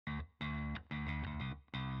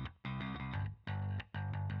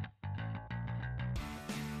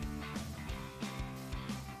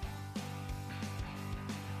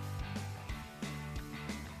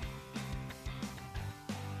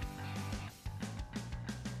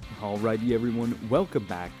Alrighty everyone, welcome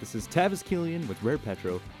back. This is Tavis Killian with Rare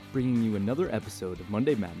Petro, bringing you another episode of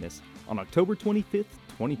Monday Madness on October 25th,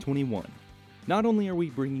 2021. Not only are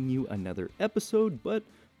we bringing you another episode, but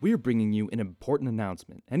we're bringing you an important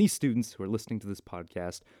announcement. Any students who are listening to this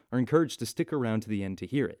podcast are encouraged to stick around to the end to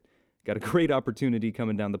hear it. Got a great opportunity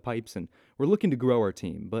coming down the pipes, and we're looking to grow our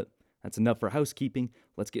team, but that's enough for housekeeping.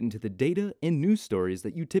 Let's get into the data and news stories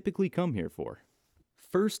that you typically come here for.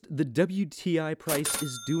 First, the WTI price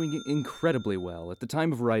is doing incredibly well. At the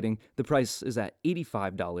time of writing, the price is at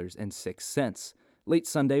 $85.06. Late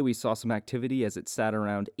Sunday, we saw some activity as it sat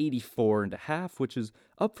around $84.50, which is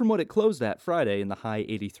up from what it closed at Friday in the high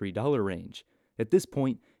 $83 range. At this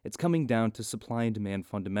point, it's coming down to supply and demand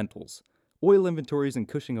fundamentals. Oil inventories in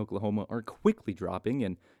Cushing, Oklahoma are quickly dropping,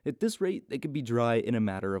 and at this rate, they could be dry in a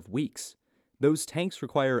matter of weeks. Those tanks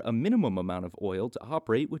require a minimum amount of oil to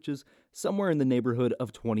operate, which is somewhere in the neighborhood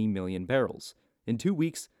of 20 million barrels. In 2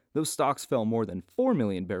 weeks, those stocks fell more than 4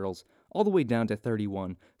 million barrels, all the way down to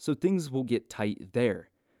 31, so things will get tight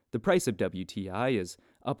there. The price of WTI is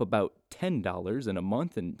up about $10 in a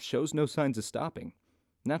month and shows no signs of stopping.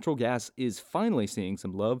 Natural gas is finally seeing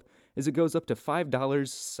some love as it goes up to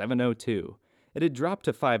 $5.702. It had dropped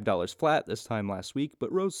to $5 flat this time last week,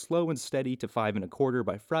 but rose slow and steady to $5.25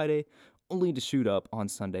 by Friday, only to shoot up on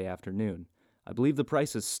Sunday afternoon. I believe the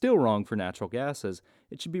price is still wrong for natural gas, as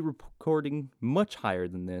it should be recording much higher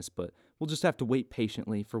than this, but we'll just have to wait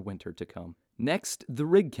patiently for winter to come. Next, the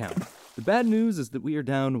rig count. The bad news is that we are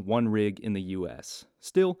down 1 rig in the US.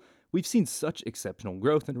 Still, we've seen such exceptional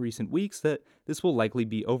growth in recent weeks that this will likely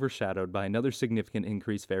be overshadowed by another significant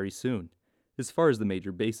increase very soon. As far as the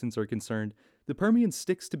major basins are concerned, the Permian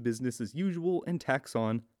sticks to business as usual and tacks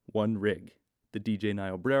on 1 rig. The DJ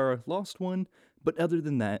Niobrara lost 1, but other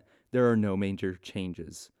than that, there are no major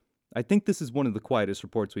changes. I think this is one of the quietest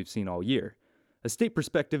reports we've seen all year. A state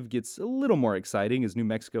perspective gets a little more exciting as New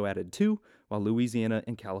Mexico added 2, while Louisiana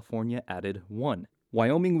and California added 1.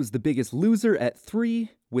 Wyoming was the biggest loser at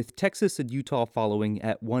 3, with Texas and Utah following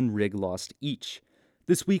at 1 rig lost each.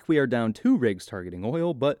 This week we are down 2 rigs targeting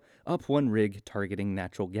oil, but up 1 rig targeting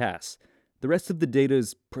natural gas. The rest of the data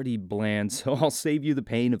is pretty bland, so I'll save you the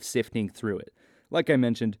pain of sifting through it. Like I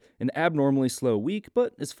mentioned, an abnormally slow week,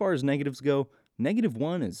 but as far as negatives go,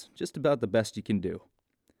 -1 is just about the best you can do.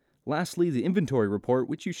 Lastly, the inventory report,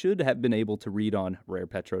 which you should have been able to read on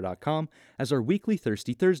rarepetro.com as our weekly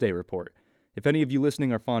Thirsty Thursday report. If any of you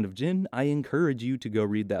listening are fond of gin, I encourage you to go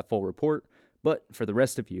read that full report, but for the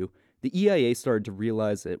rest of you, the EIA started to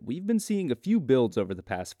realize that we've been seeing a few builds over the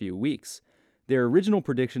past few weeks. Their original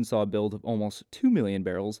prediction saw a build of almost 2 million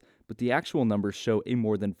barrels, but the actual numbers show a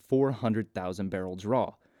more than 400,000 barrel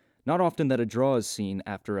draw. Not often that a draw is seen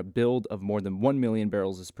after a build of more than 1 million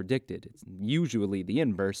barrels is predicted. It's usually the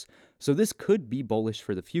inverse, so this could be bullish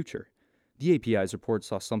for the future. The API's report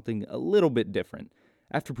saw something a little bit different.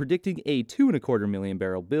 After predicting a 2.25 million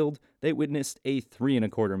barrel build, they witnessed a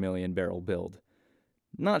 3.25 million barrel build.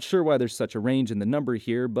 Not sure why there's such a range in the number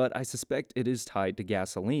here, but I suspect it is tied to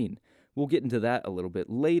gasoline. We'll get into that a little bit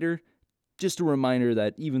later. Just a reminder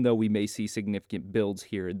that even though we may see significant builds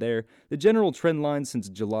here and there, the general trend line since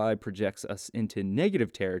July projects us into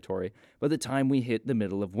negative territory by the time we hit the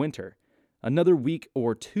middle of winter. Another week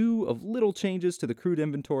or 2 of little changes to the crude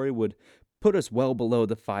inventory would put us well below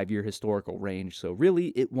the 5-year historical range, so really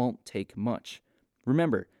it won't take much.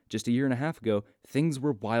 Remember, just a year and a half ago, things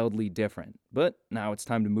were wildly different. But now it's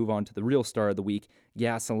time to move on to the real star of the week,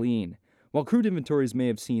 gasoline. While crude inventories may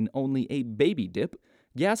have seen only a baby dip,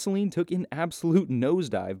 gasoline took an absolute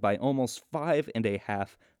nosedive by almost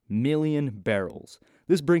 5.5 million barrels.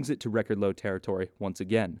 This brings it to record low territory once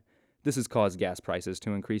again. This has caused gas prices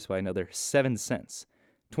to increase by another 7 cents.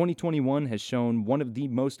 2021 has shown one of the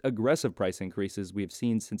most aggressive price increases we have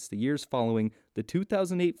seen since the years following the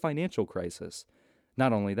 2008 financial crisis.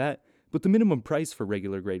 Not only that, but the minimum price for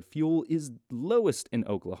regular grade fuel is lowest in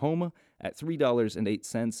Oklahoma at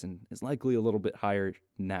 $3.08 and is likely a little bit higher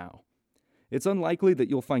now. It's unlikely that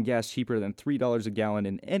you'll find gas cheaper than $3 a gallon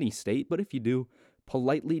in any state, but if you do,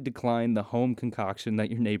 politely decline the home concoction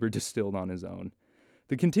that your neighbor distilled on his own.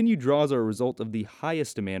 The continued draws are a result of the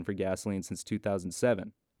highest demand for gasoline since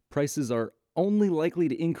 2007. Prices are only likely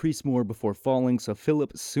to increase more before falling, so fill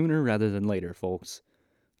up sooner rather than later, folks.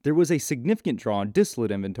 There was a significant draw on distillate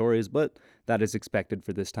inventories, but that is expected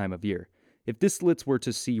for this time of year. If distillates were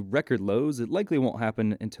to see record lows, it likely won't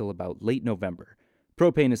happen until about late November.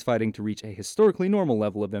 Propane is fighting to reach a historically normal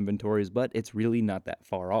level of inventories, but it's really not that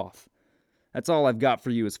far off. That's all I've got for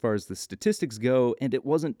you as far as the statistics go, and it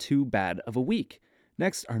wasn't too bad of a week.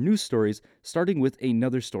 Next, our news stories, starting with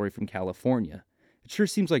another story from California. It sure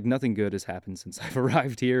seems like nothing good has happened since I've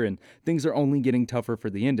arrived here, and things are only getting tougher for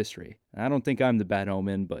the industry. I don't think I'm the bad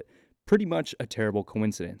omen, but pretty much a terrible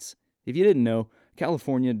coincidence. If you didn't know,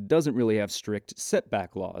 California doesn't really have strict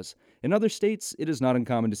setback laws. In other states, it is not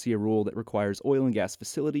uncommon to see a rule that requires oil and gas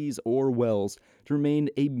facilities or wells to remain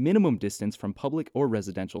a minimum distance from public or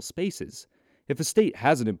residential spaces. If a state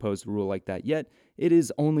hasn't imposed a rule like that yet, it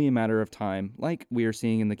is only a matter of time, like we are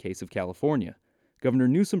seeing in the case of California. Governor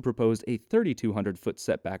Newsom proposed a 3,200-foot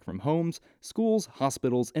setback from homes, schools,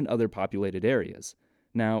 hospitals, and other populated areas.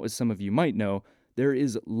 Now, as some of you might know, there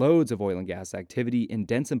is loads of oil and gas activity in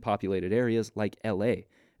dense and populated areas like LA.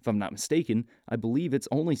 If I'm not mistaken, I believe it's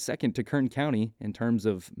only second to Kern County in terms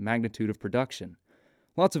of magnitude of production.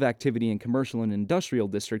 Lots of activity in commercial and industrial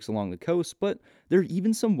districts along the coast, but there are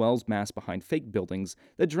even some wells massed behind fake buildings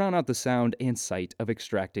that drown out the sound and sight of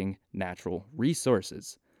extracting natural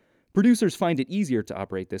resources. Producers find it easier to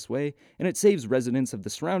operate this way, and it saves residents of the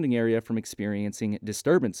surrounding area from experiencing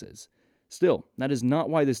disturbances. Still, that is not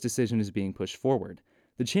why this decision is being pushed forward.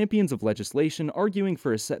 The champions of legislation arguing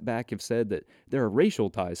for a setback have said that there are racial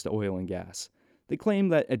ties to oil and gas. They claim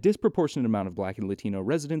that a disproportionate amount of Black and Latino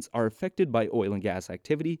residents are affected by oil and gas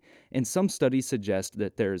activity, and some studies suggest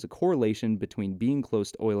that there is a correlation between being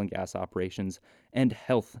close to oil and gas operations and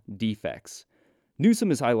health defects. Newsom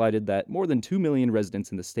has highlighted that more than 2 million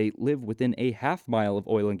residents in the state live within a half mile of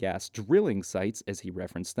oil and gas drilling sites, as he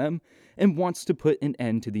referenced them, and wants to put an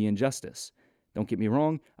end to the injustice. Don't get me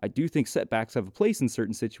wrong, I do think setbacks have a place in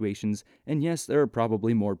certain situations, and yes, there are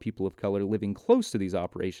probably more people of color living close to these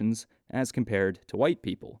operations as compared to white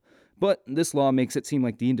people. But this law makes it seem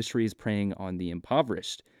like the industry is preying on the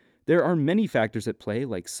impoverished. There are many factors at play,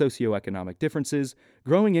 like socioeconomic differences,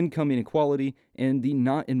 growing income inequality, and the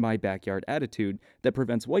not in my backyard attitude that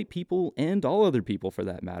prevents white people, and all other people for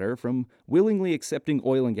that matter, from willingly accepting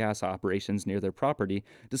oil and gas operations near their property,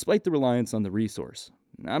 despite the reliance on the resource.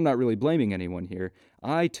 I'm not really blaming anyone here.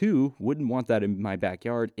 I, too, wouldn't want that in my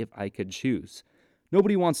backyard if I could choose.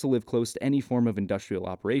 Nobody wants to live close to any form of industrial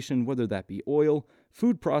operation, whether that be oil,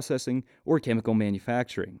 food processing, or chemical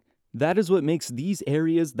manufacturing. That is what makes these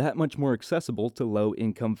areas that much more accessible to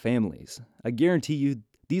low-income families. I guarantee you,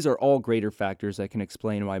 these are all greater factors that can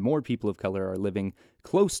explain why more people of color are living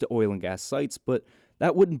close to oil and gas sites, but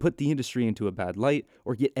that wouldn't put the industry into a bad light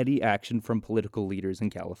or get any action from political leaders in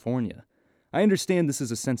California. I understand this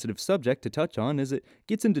is a sensitive subject to touch on as it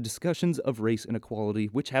gets into discussions of race inequality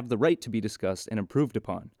which have the right to be discussed and improved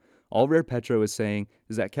upon. All Rare Petro is saying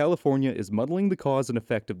is that California is muddling the cause and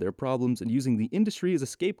effect of their problems and using the industry as a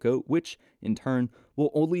scapegoat, which, in turn, will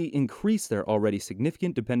only increase their already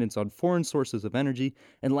significant dependence on foreign sources of energy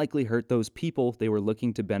and likely hurt those people they were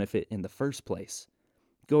looking to benefit in the first place.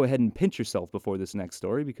 Go ahead and pinch yourself before this next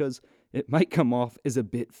story because it might come off as a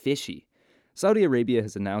bit fishy. Saudi Arabia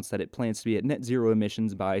has announced that it plans to be at net zero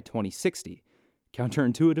emissions by 2060.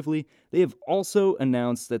 Counterintuitively, they have also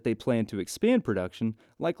announced that they plan to expand production,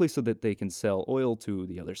 likely so that they can sell oil to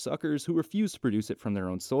the other suckers who refuse to produce it from their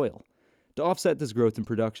own soil. To offset this growth in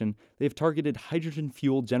production, they have targeted hydrogen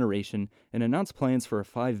fuel generation and announced plans for a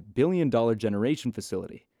 $5 billion generation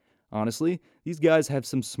facility. Honestly, these guys have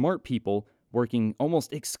some smart people working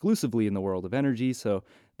almost exclusively in the world of energy, so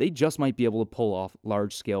they just might be able to pull off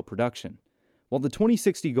large-scale production. While the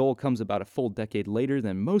 2060 goal comes about a full decade later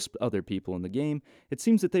than most other people in the game, it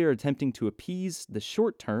seems that they are attempting to appease the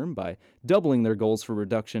short term by doubling their goals for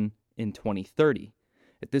reduction in 2030.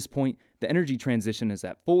 At this point, the energy transition is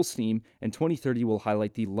at full steam, and 2030 will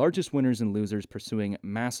highlight the largest winners and losers pursuing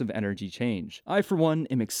massive energy change. I, for one,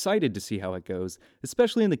 am excited to see how it goes,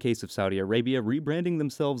 especially in the case of Saudi Arabia rebranding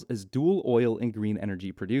themselves as dual oil and green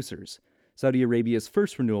energy producers. Saudi Arabia's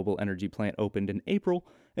first renewable energy plant opened in April,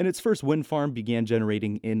 and its first wind farm began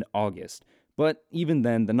generating in August. But even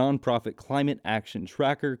then, the nonprofit Climate Action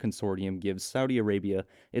Tracker Consortium gives Saudi Arabia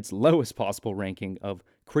its lowest possible ranking of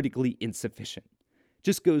critically insufficient.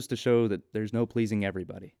 Just goes to show that there's no pleasing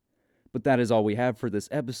everybody. But that is all we have for this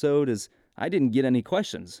episode, as I didn't get any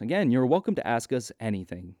questions. Again, you're welcome to ask us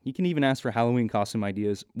anything. You can even ask for Halloween costume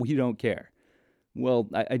ideas. We don't care. Well,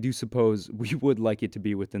 I do suppose we would like it to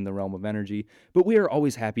be within the realm of energy, but we are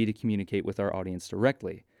always happy to communicate with our audience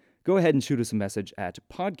directly. Go ahead and shoot us a message at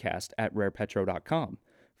podcast@rarepetro.com.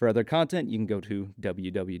 For other content, you can go to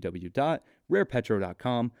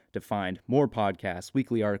www.rarepetro.com to find more podcasts,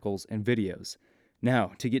 weekly articles, and videos.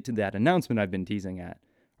 Now, to get to that announcement I've been teasing at,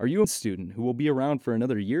 are you a student who will be around for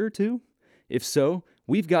another year or two? If so,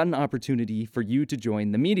 we've got an opportunity for you to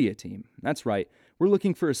join the media team. That's right, we're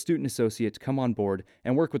looking for a student associate to come on board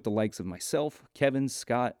and work with the likes of myself, Kevin,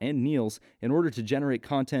 Scott, and Niels in order to generate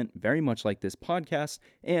content very much like this podcast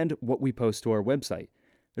and what we post to our website.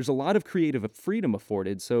 There's a lot of creative freedom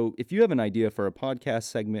afforded, so if you have an idea for a podcast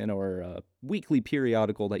segment or a weekly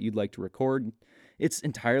periodical that you'd like to record, it's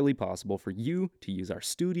entirely possible for you to use our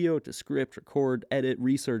studio to script, record, edit,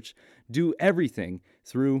 research, do everything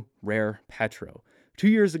through Rare Petro. 2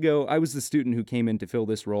 years ago, I was the student who came in to fill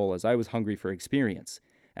this role as I was hungry for experience.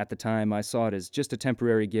 At the time, I saw it as just a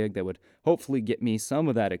temporary gig that would hopefully get me some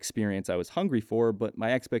of that experience I was hungry for, but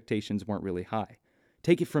my expectations weren't really high.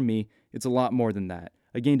 Take it from me, it's a lot more than that.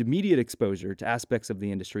 I gained immediate exposure to aspects of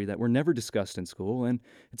the industry that were never discussed in school, and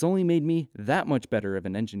it's only made me that much better of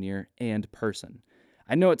an engineer and person.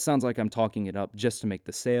 I know it sounds like I'm talking it up just to make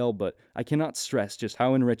the sale, but I cannot stress just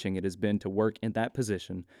how enriching it has been to work in that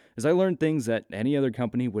position, as I learned things that any other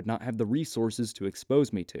company would not have the resources to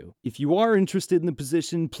expose me to. If you are interested in the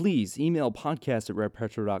position, please email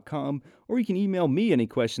podcast@rarepetro.com, or you can email me any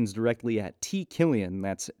questions directly at tkillian,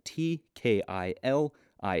 that's TKILIAN,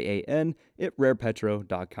 at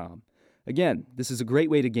rarepetro.com. Again, this is a great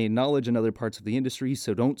way to gain knowledge in other parts of the industry,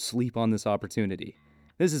 so don't sleep on this opportunity.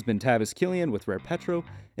 This has been Tavis Killian with Rare Petro,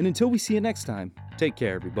 and until we see you next time, take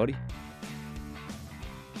care, everybody.